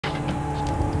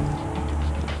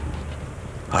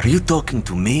Are you talking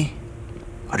to me?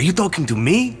 Are you talking to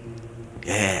me?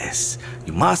 Yes,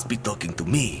 you must be talking to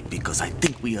me, because I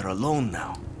think we are alone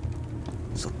now.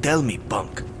 So tell me,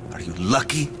 punk, are you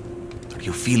lucky? Are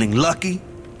you feeling lucky,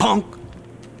 punk?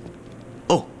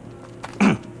 Oh.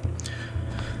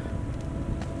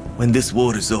 When this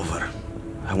war is over,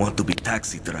 I want to be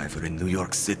taxi driver in New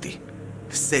York City.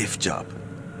 A safe job.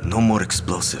 No more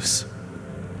explosives.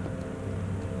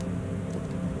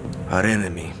 Our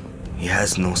enemy, he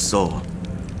has no soul.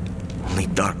 Only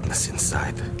darkness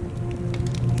inside.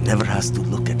 He never has to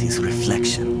look at his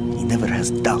reflection. He never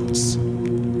has doubts.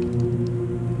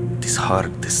 It is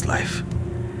hard, this life.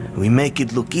 We make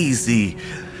it look easy,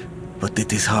 but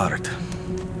it is hard.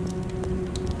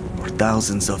 For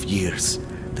thousands of years,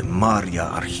 the Maria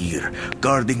are here,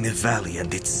 guarding the valley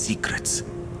and its secrets.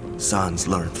 Sons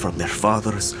learn from their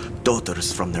fathers,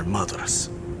 daughters from their mothers.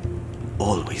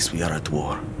 Always we are at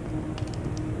war.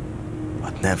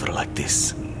 But never like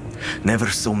this. Never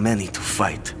so many to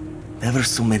fight. Never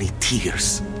so many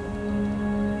tears.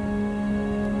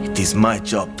 It is my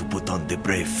job to put on the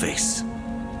brave face.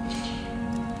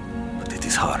 But it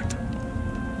is hard.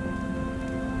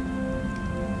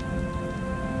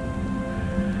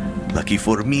 Lucky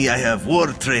for me, I have war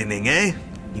training, eh?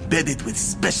 Embedded with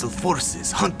special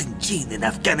forces, hunting Gene in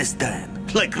Afghanistan.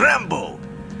 Like Rambo.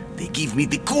 They give me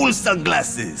the cool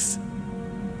sunglasses.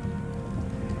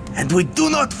 And we do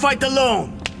not fight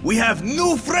alone. We have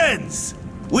new friends.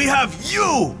 We have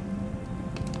you.